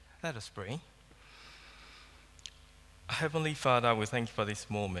Let us pray. Heavenly Father, we thank you for this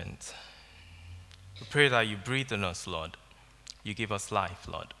moment. We pray that you breathe on us, Lord. You give us life,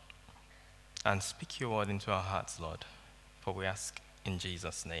 Lord. And speak your word into our hearts, Lord. For we ask in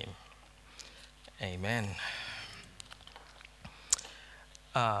Jesus' name. Amen.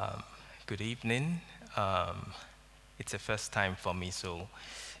 Good evening. It's a first time for me, so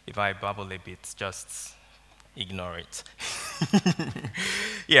if I babble a bit, just ignore it.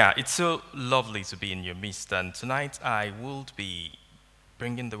 Yeah, it's so lovely to be in your midst, and tonight I will be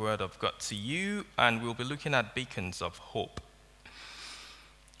bringing the word of God to you, and we'll be looking at beacons of hope.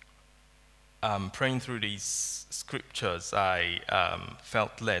 Praying through these scriptures, I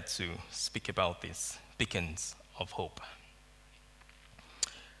felt led to speak about these beacons of hope.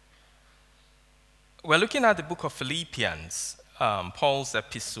 We're looking at the book of Philippians, Paul's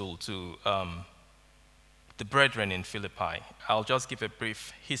epistle to the brethren in Philippi. I'll just give a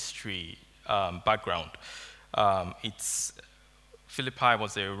brief history background. Philippi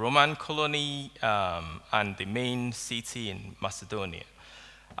was a Roman colony and the main city in Macedonia.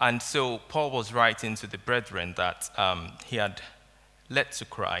 And so Paul was writing to the brethren that he had led to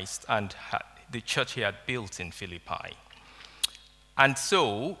Christ and the church he had built in Philippi. And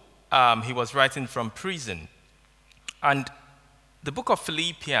so he was writing from prison. And the book of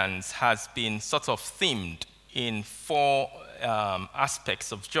Philippians has been sort of themed in four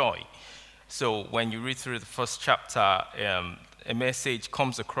aspects of joy. So when you read through the first chapter, a message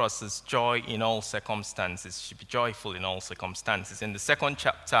comes across as joy in all circumstances, should be joyful in all circumstances. In the second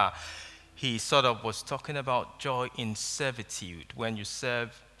chapter, he sort of was talking about joy in servitude. When you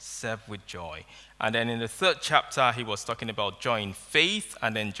serve with joy. And then in the third chapter, he was talking about joy in faith,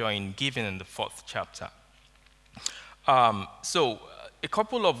 and then joy in giving in the fourth chapter. So a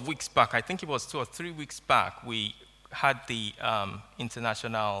couple of weeks back, I think it was 2 or 3 weeks back, we had the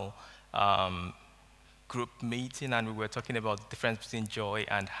international group meeting, and we were talking about the difference between joy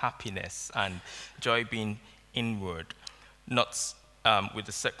and happiness, and joy being inward, not with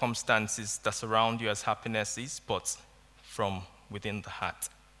the circumstances that surround you as happiness is, but from within the heart.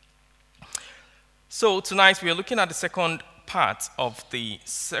 So tonight we are looking at the second part of the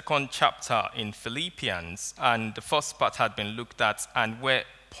second chapter in Philippians, and the first part had been looked at, and where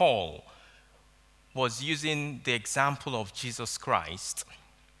Paul was using the example of Jesus Christ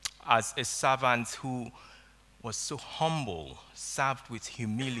as a servant who was so humble, served with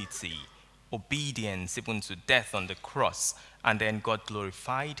humility, obedience, even to death on the cross, and then God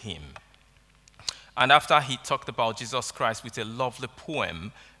glorified him. And after he talked about Jesus Christ with a lovely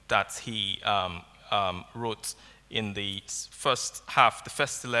poem that he wrote in the first half, the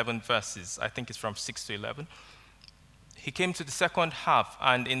first 11 verses, I think it's from 6 to 11. He came to the second half,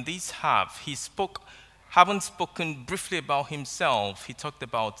 and in this half, he having spoken briefly about himself, he talked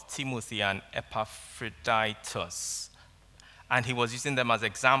about Timothy and Epaphroditus. And he was using them as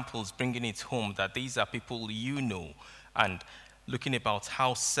examples, bringing it home that these are people you know, and looking about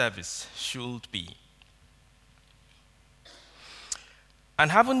how service should be.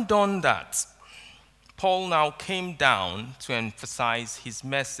 And having done that, Paul now came down to emphasize his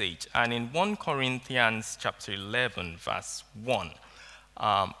message. And in 1 Corinthians chapter 11, verse 1,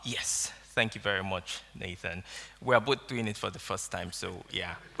 yes, thank you very much, Nathan. We are both doing it for the first time, so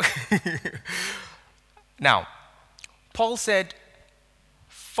yeah. Now, Paul said,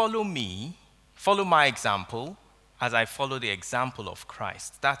 follow me, follow my example as I follow the example of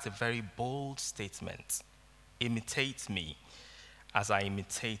Christ. That's a very bold statement. Imitate me as I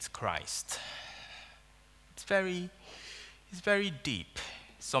imitate Christ. It's very deep.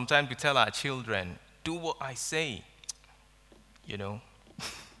 Sometimes we tell our children, do what I say, you know.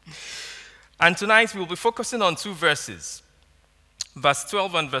 And tonight we'll be focusing on two verses, verse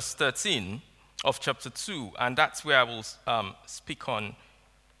 12 and verse 13 of chapter 2, and that's where I will speak on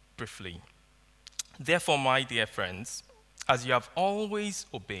briefly. Therefore, my dear friends, as you have always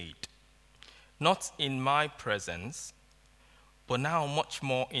obeyed, not in my presence, but now much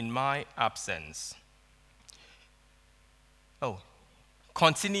more in my absence,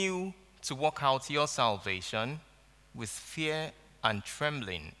 continue to work out your salvation with fear and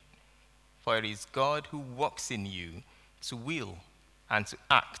trembling, for it is God who works in you to will and to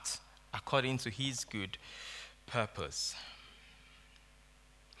act according to his good purpose.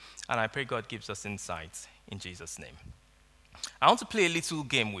 And I pray God gives us insight in Jesus' name. I want to play a little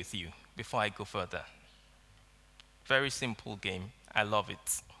game with you before I go further. Very simple game. I love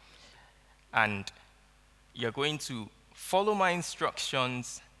it. And you're going to follow my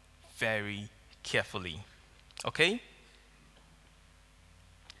instructions very carefully. Okay?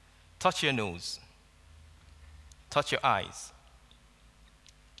 Touch your nose. Touch your eyes.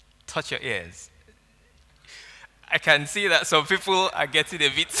 touch your ears. I can see that some people are getting a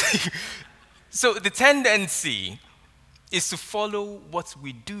bit. So the tendency is to follow what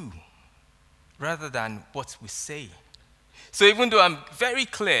we do rather than what we say. So even though I'm very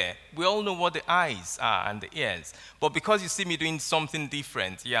clear, we all know what the eyes are and the ears. But because you see me doing something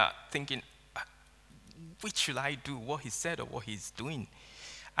different, you're thinking, which should I do, what he said or what he's doing?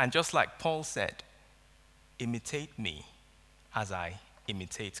 And just like Paul said, imitate me as I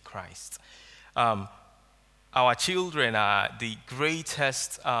imitate Christ. Our children are the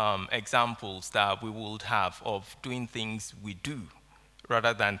greatest examples that we would have of doing things we do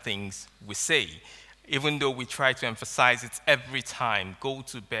rather than things we say. Even though we try to emphasize it every time, go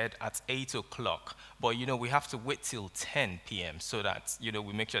to bed at 8 o'clock. But, we have to wait till 10 p.m. so that,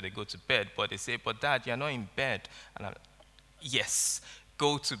 we make sure they go to bed. But they say, but Dad, you're not in bed. And I'm, yes,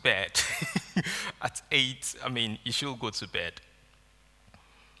 go to bed. At 8, you should go to bed.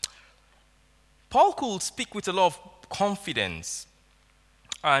 Paul could speak with a lot of confidence.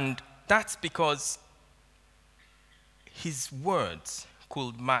 And that's because his words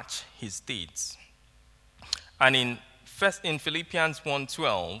could match his deeds. And in Philippians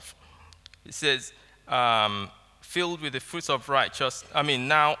 1:12, it says, filled with the fruits of righteousness.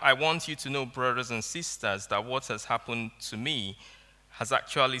 Now I want you to know, brothers and sisters, that what has happened to me has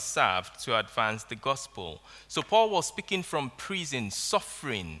actually served to advance the gospel. So Paul was speaking from prison,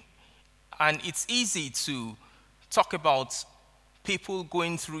 suffering. And it's easy to talk about people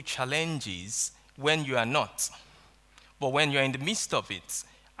going through challenges when you are not. But when you're in the midst of it,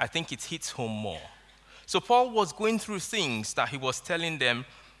 I think it hits home more. So Paul was going through things that he was telling them,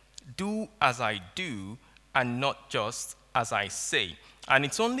 do as I do and not just as I say. And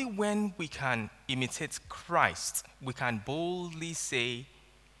it's only when we can imitate Christ, we can boldly say,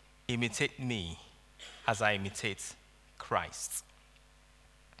 imitate me as I imitate Christ.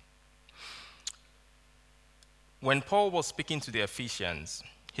 When Paul was speaking to the Ephesians,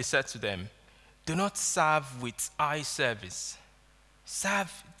 he said to them, do not serve with eye service.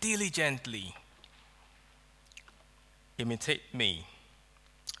 Serve diligently. Imitate me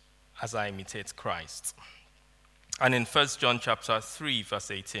as I imitate Christ. And in 1 John chapter 3,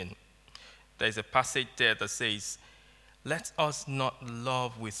 verse 18, there's a passage there that says, let us not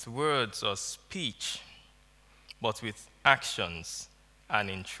love with words or speech, but with actions and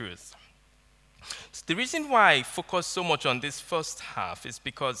in truth. So the reason why I focus so much on this first half is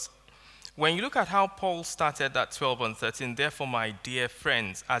because when you look at how Paul started that 12 and 13, therefore, my dear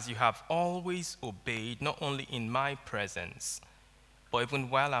friends, as you have always obeyed, not only in my presence, but even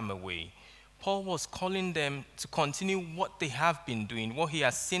while I'm away, Paul was calling them to continue what they have been doing, what he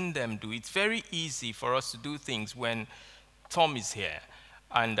has seen them do. It's very easy for us to do things when Tom is here.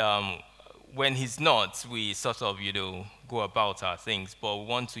 And when he's not, we sort of, go about our things. But we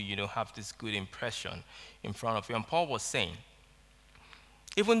want to, have this good impression in front of you. And Paul was saying,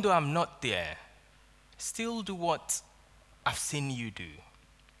 even though I'm not there, still do what I've seen you do.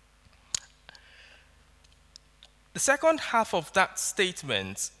 The second half of that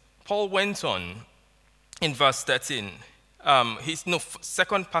statement, Paul went on in verse 13.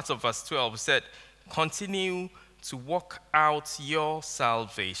 Second part of verse 12 said, continue to work out your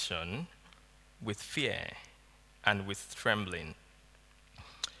salvation with fear and with trembling.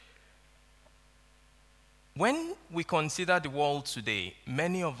 When we consider the world today,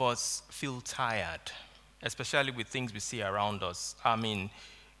 many of us feel tired, especially with things we see around us.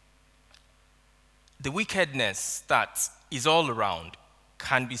 The wickedness that is all around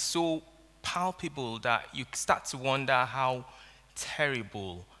can be so palpable that you start to wonder how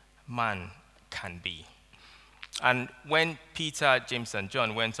terrible man can be. And when Peter, James, and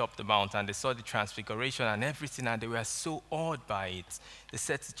John went up the mount and they saw the transfiguration and everything, and they were so awed by it, they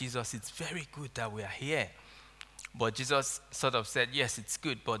said to Jesus, it's very good that we are here. But Jesus sort of said, yes, it's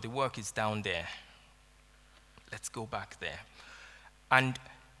good, but the work is down there. Let's go back there. And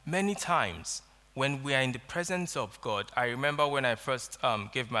many times, when we are in the presence of God, I remember when I first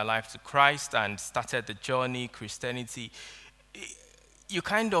gave my life to Christ and started the journey, Christianity, you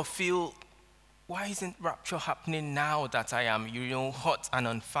kind of feel, why isn't rapture happening now that I am, hot and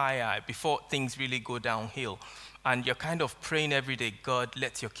on fire before things really go downhill? And you're kind of praying every day, God,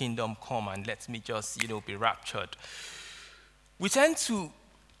 let your kingdom come and let me just, be raptured. We tend to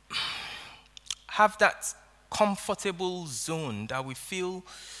have that comfortable zone that we feel,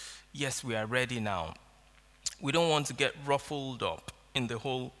 yes, we are ready now. We don't want to get ruffled up in the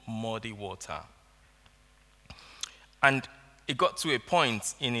whole muddy water. And it got to a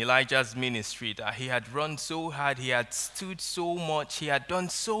point in Elijah's ministry that he had run so hard, he had stood so much, he had done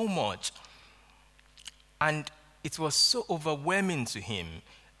so much. And it was so overwhelming to him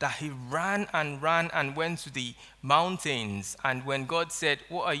that he ran and went to the mountains. And when God said,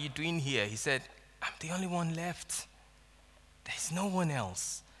 "What are you doing here?" he said, "I'm the only one left. There's no one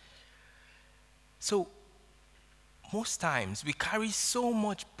else." So most times we carry so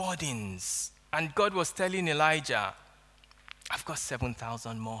much burdens. And God was telling Elijah, "I've got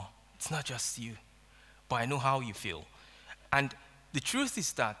 7,000 more. It's not just you, but I know how you feel." And the truth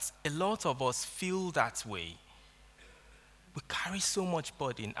is that a lot of us feel that way. We carry so much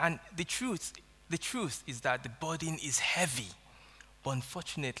burden. And the truth is that the burden is heavy, but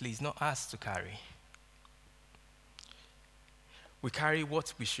unfortunately it's not ours to carry. We carry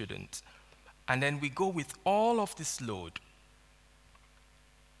what we shouldn't. And then we go with all of this load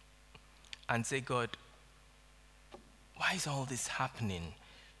and say, "God, why is all this happening?"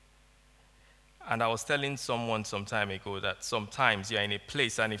 And I was telling someone some time ago that sometimes you're in a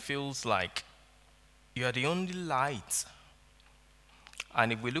place and it feels like you're the only light.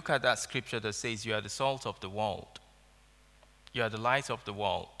 And if we look at that scripture that says you are the salt of the world, you are the light of the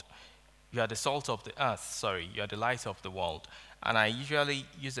world, you are the salt of the earth, you are the light of the world. And I usually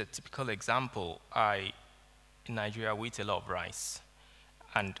use a typical example. In Nigeria, we eat a lot of rice.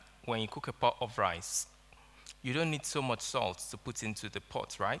 And when you cook a pot of rice, you don't need so much salt to put into the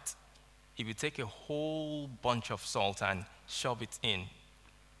pot, right? If you take a whole bunch of salt and shove it in,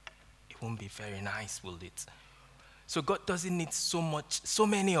 it won't be very nice, will it? So God doesn't need so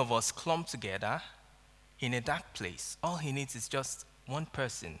many of us clumped together in a dark place. All he needs is just one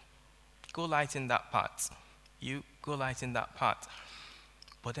person. Go light in that part. You go light in that part.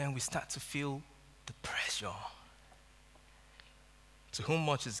 But then we start to feel the pressure. To whom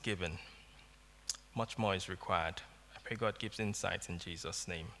much is given, much more is required. I pray God gives insight in Jesus'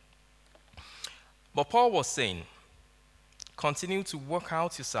 name. But Paul was saying, continue to work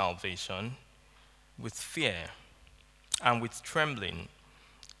out your salvation with fear and with trembling,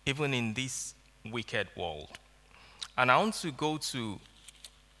 even in this wicked world. And I want to go to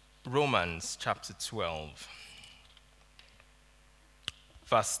Romans chapter 12,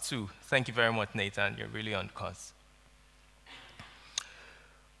 verse 2. Thank you very much, Nathan. You're really on course.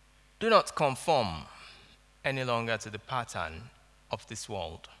 "Do not conform any longer to the pattern of this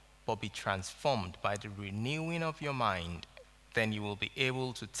world, but be transformed by the renewing of your mind. Then you will be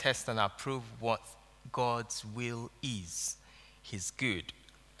able to test and approve what God's will is, his good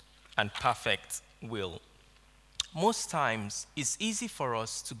and perfect will." Most times, it's easy for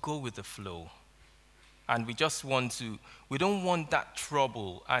us to go with the flow. And we don't want that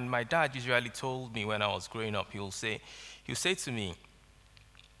trouble. And my dad usually told me when I was growing up, he'll say to me,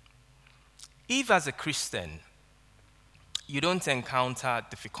 if as a Christian, you don't encounter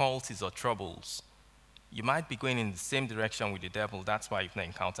difficulties or troubles, you might be going in the same direction with the devil. That's why you've not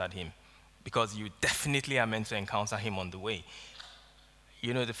encountered him. Because you definitely are meant to encounter him on the way.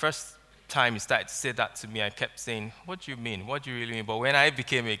 You know, the first time he started to say that to me, I kept saying, "What do you mean? What do you really mean?" But when I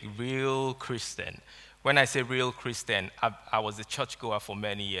became a real Christian, when I say real Christian, I was a churchgoer for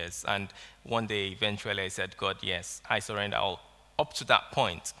many years. And one day, eventually, I said, "God, yes, I surrender all." Up to that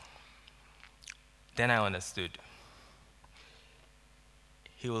point, then I understood.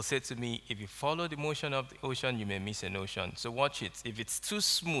 He will say to me, if you follow the motion of the ocean, you may miss an ocean. So watch it. If it's too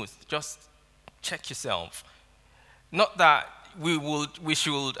smooth, just check yourself. Not that we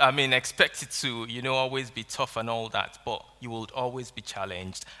should expect it to, always be tough and all that, but you will always be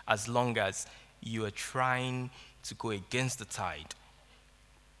challenged as long as you are trying to go against the tide.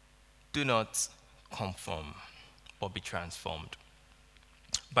 Do not conform, but be transformed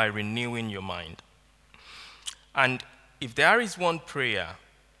by renewing your mind. And if there is one prayer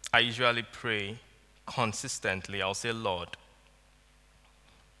I usually pray consistently, I'll say, "Lord,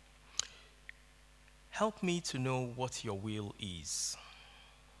 help me to know what your will is.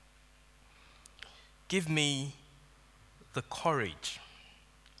 Give me the courage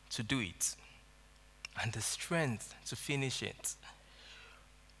to do it and the strength to finish it,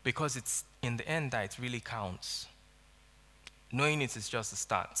 because it's in the end that it really counts. Knowing it is just a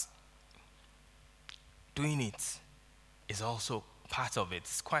start. Doing it is also part of it.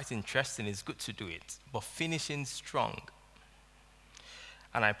 It's quite interesting. It's good to do it, but finishing strong.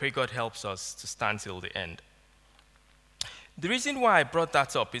 And I pray God helps us to stand till the end. The reason why I brought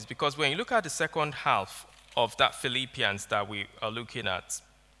that up is because when you look at the second half of that Philippians that we are looking at,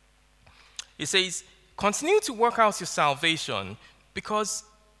 it says, continue to work out your salvation, because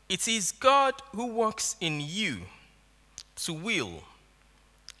it is God who works in you to will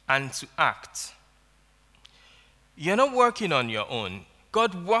and to act. You're not working on your own.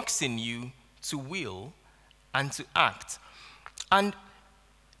 God works in you to will and to act. And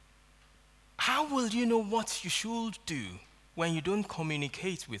how will you know what you should do? when you don't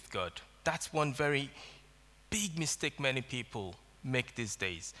communicate with God. That's one very big mistake many people make these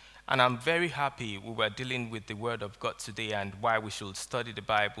days. And I'm very happy we were dealing with the Word of God today and why we should study the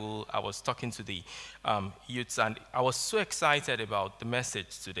Bible. I was talking to the youths, and I was so excited about the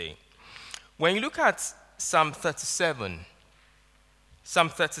message today. When you look at Psalm 37,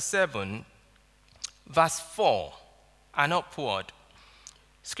 verse 4 and upward,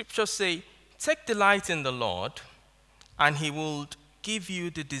 scriptures say, "Take delight in the Lord, and he will give you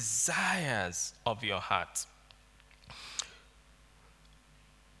the desires of your heart."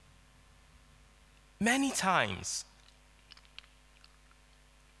 Many times,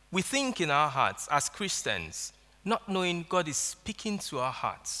 we think in our hearts as Christians, not knowing God is speaking to our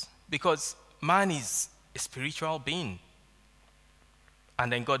hearts, because man is a spiritual being,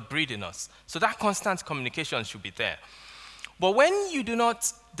 and then God breathed in us. So that constant communication should be there. But when you do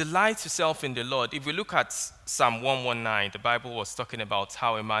not delight yourself in the Lord, if we look at Psalm 119, the Bible was talking about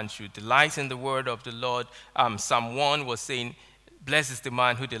how a man should delight in the word of the Lord. Psalm 1 was saying, "Blessed is the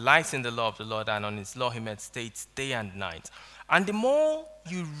man who delights in the law of the Lord, and on his law he meditates day and night." And the more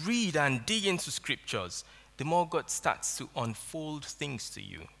you read and dig into scriptures, the more God starts to unfold things to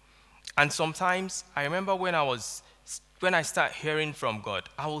you. And sometimes, I remember when I start hearing from God,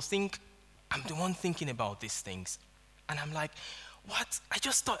 I will think, I'm the one thinking about these things. And I'm like, what? I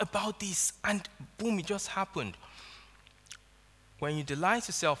just thought about this, and boom, it just happened. When you delight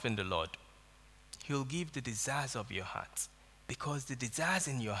yourself in the Lord, he'll give the desires of your heart. Because the desires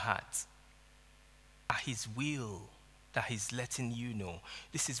in your heart are his will that he's letting you know.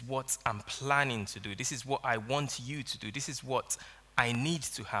 This is what I'm planning to do. This is what I want you to do. This is what I need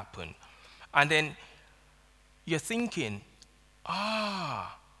to happen. And then you're thinking, I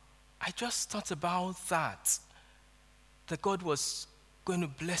just thought about that God was going to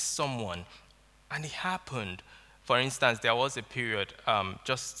bless someone, and it happened. For instance, there was a period,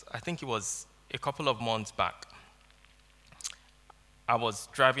 I think it was a couple of months back, I was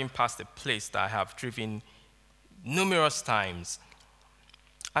driving past a place that I have driven numerous times,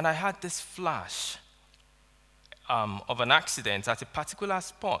 and I had this flash of an accident at a particular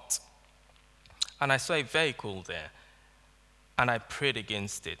spot, and I saw a vehicle there, and I prayed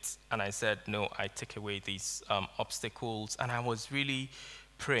against it, and I said, no, I take away these obstacles, and I was really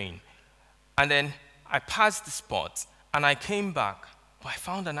praying. And then I passed the spot, and I came back, but I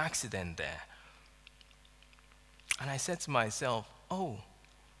found an accident there. And I said to myself,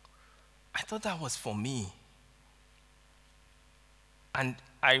 I thought that was for me. And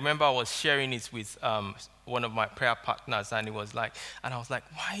I remember I was sharing it with one of my prayer partners, and I was like,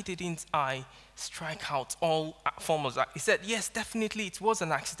 why didn't I strike out all forms? He said, yes, definitely it was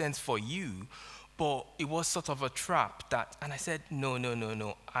an accident for you, but it was sort of a trap that, and I said, no,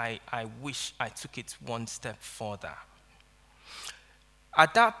 I wish I took it one step further.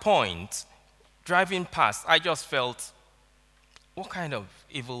 At that point, driving past, I just felt, what kind of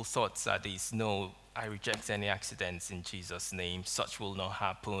evil thoughts are these? No, I reject any accidents in Jesus' name. Such will not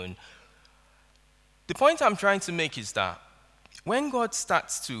happen. The point I'm trying to make is that when God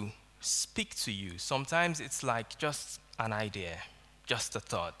starts to speak to you, sometimes it's like just an idea, just a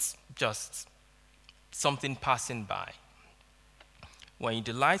thought, just something passing by. When you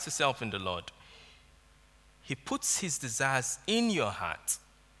delight yourself in the Lord, he puts his desires in your heart,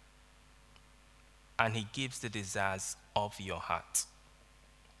 and he gives the desires of your heart.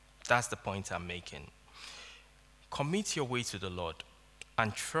 That's the point I'm making. Commit your way to the Lord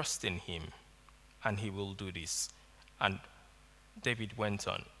and trust in him, and he will do this. And David went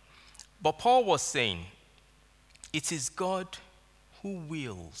on. But Paul was saying, it is God who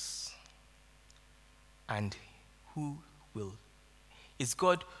wills and who will. It's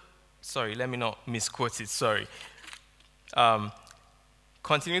God, let me not misquote it,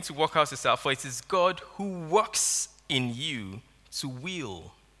 continue to work out yourself, for it is God who works in you to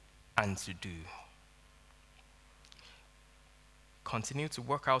will and to do. Continue to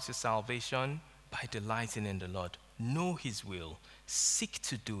work out your salvation by delighting in the Lord. Know his will. Seek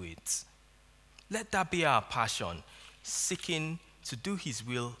to do it. Let that be our passion, seeking to do his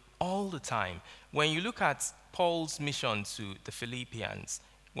will all the time. When you look at Paul's mission to the Philippians,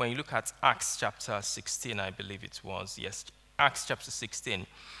 when you look at Acts chapter 16, I believe it was, yes, Acts chapter 16,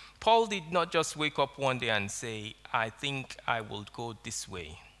 Paul did not just wake up one day and say, I think I will go this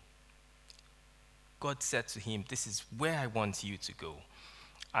way. God said to him, this is where I want you to go.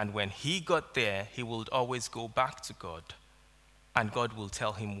 And when he got there, he would always go back to God, and God will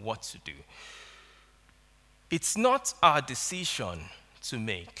tell him what to do. It's not our decision to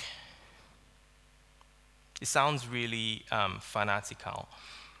make. It sounds really fanatical.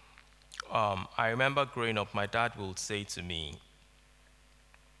 I remember growing up, my dad would say to me,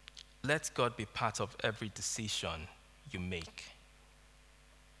 let God be part of every decision you make.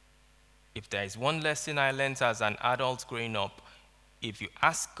 If there is one lesson I learned as an adult growing up, if you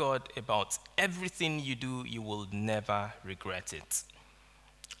ask God about everything you do, you will never regret it.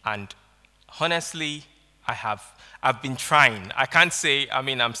 And honestly, I've been trying. I can't say,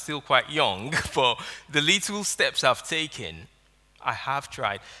 I'm still quite young, but the little steps I've taken, I have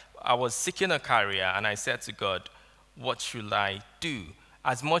tried. I was seeking a career and I said to God, what should I do?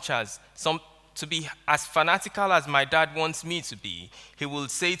 As much as to be as fanatical as my dad wants me to be, he will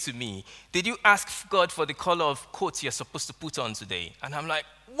say to me, did you ask God for the color of coat you're supposed to put on today? And I'm like,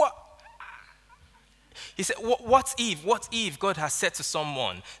 what? He said, what if God has said to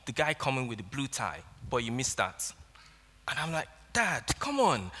someone, the guy coming with the blue tie, but you missed that? And I'm like, Dad, come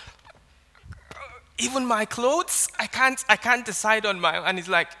on. Even my clothes, I can't decide on my own. And he's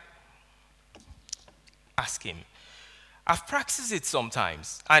like, ask him. I've practiced it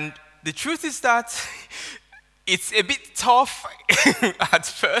sometimes. And the truth is that it's a bit tough at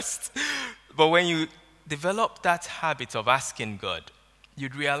first, but when you develop that habit of asking God,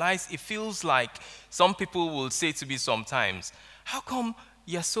 you'd realize it feels like some people will say to me sometimes, how come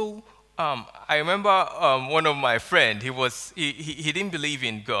you're so... I remember one of my friends, he didn't believe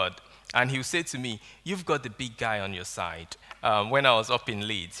in God, and he would say to me, you've got the big guy on your side. When I was up in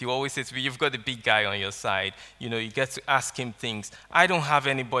Leeds, he always said to me, you've got the big guy on your side. You get to ask him things. I don't have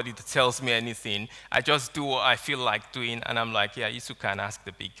anybody that tells me anything. I just do what I feel like doing. And I'm like, yeah, you two can ask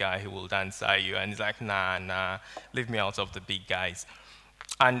the big guy, he will answer you. And he's like, nah, leave me out of the big guys.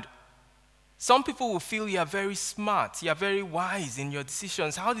 And some people will feel you're very smart, you're very wise in your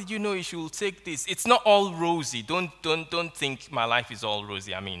decisions. How did you know you should take this? It's not all rosy. Don't think my life is all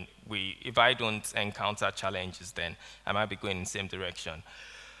rosy. If I don't encounter challenges, then I might be going in the same direction.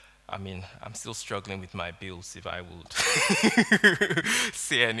 I'm still struggling with my bills, if I would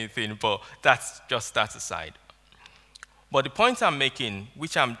say anything, but that's just that aside. But the point I'm making,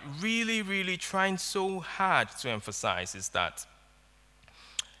 which I'm really, really trying so hard to emphasize, is that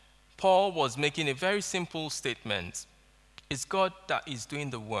Paul was making a very simple statement. It's God that is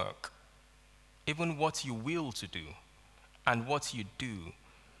doing the work, even what you will to do and what you do.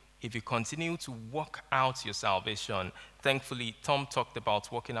 If you continue to work out your salvation, thankfully, Tom talked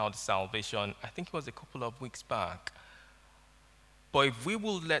about working out the salvation, I think it was a couple of weeks back. But if we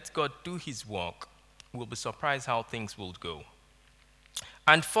will let God do his work, we'll be surprised how things will go.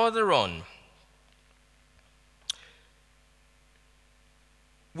 And further on,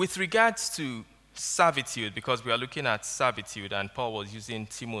 with regards to servitude, because we are looking at servitude, and Paul was using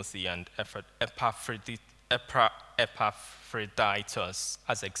Timothy and Epaphroditus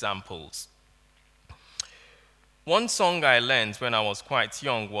as examples. One song I learned when I was quite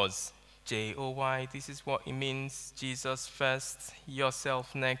young was J-O-Y, this is what it means, Jesus first,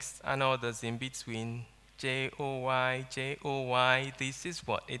 yourself next, and others in between. J-O-Y, J-O-Y, this is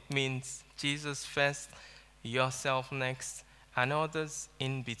what it means, Jesus first, yourself next, and others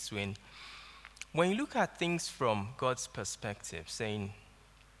in between. When you look at things from God's perspective, saying,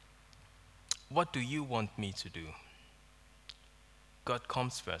 what do you want me to do? God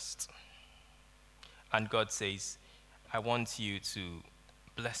comes first. And God says, I want you to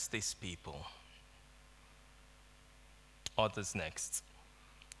bless these people. Others next.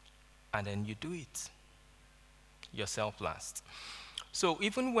 And then you do it. Yourself last. So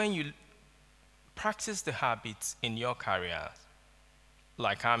even when you practice the habits in your career,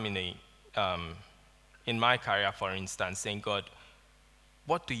 like I'm in my career, for instance, saying, God,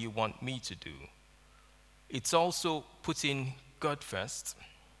 what do you want me to do? It's also putting God first,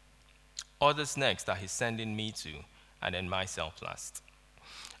 others next that he's sending me to, and then myself last.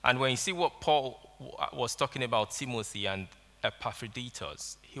 And when you see what Paul was talking about Timothy and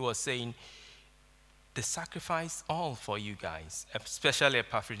Epaphroditus, he was saying, they sacrificed all for you guys, especially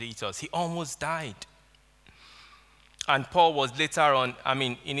Epaphroditus. He almost died. And Paul was later on,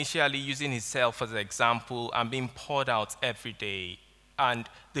 initially using himself as an example and being poured out every day. And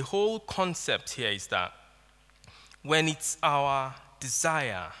the whole concept here is that when it's our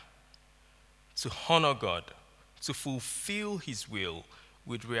desire to honor God, to fulfill his will,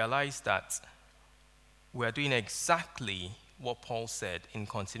 we'd realize that we're doing exactly what Paul said in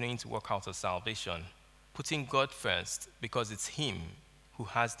continuing to work out our salvation, putting God first because it's him who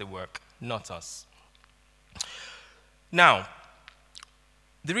has the work, not us. Now,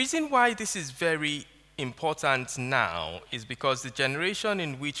 the reason why this is very important now is because the generation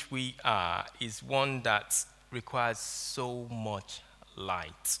in which we are is one that requires so much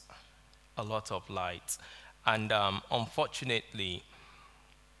light, a lot of light. And unfortunately,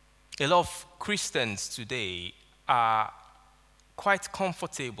 A lot of Christians today are quite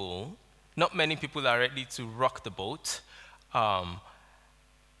comfortable. Not many people are ready to rock the boat and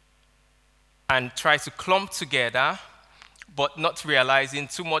try to clump together, but not realizing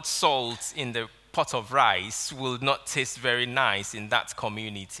too much salt in the pot of rice will not taste very nice in that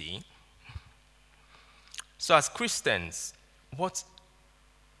community. So as Christians, what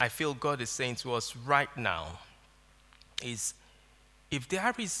I feel God is saying to us right now is, if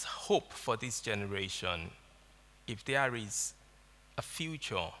there is hope for this generation, if there is a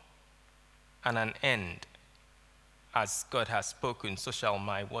future and an end, as God has spoken, so shall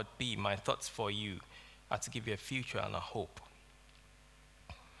my word be. My thoughts for you are to give you a future and a hope.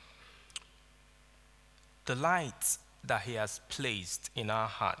 The light that He has placed in our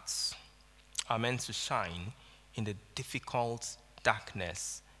hearts are meant to shine in the difficult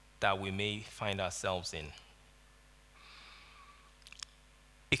darkness that we may find ourselves in.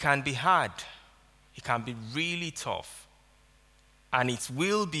 It can be hard. It can be really tough. And it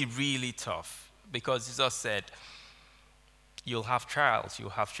will be really tough, because Jesus said, you'll have trials,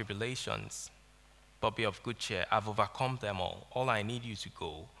 you'll have tribulations, but be of good cheer. I've overcome them all. All I need you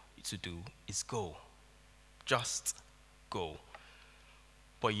to do is go. Just go.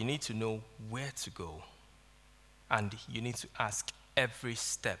 But you need to know where to go. And you need to ask every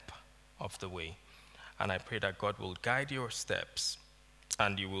step of the way. And I pray that God will guide your steps,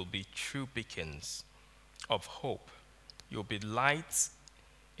 and you will be true beacons of hope. You'll be lights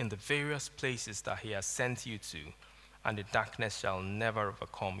in the various places that He has sent you to, and the darkness shall never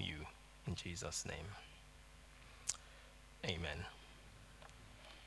overcome you. In Jesus' name, amen.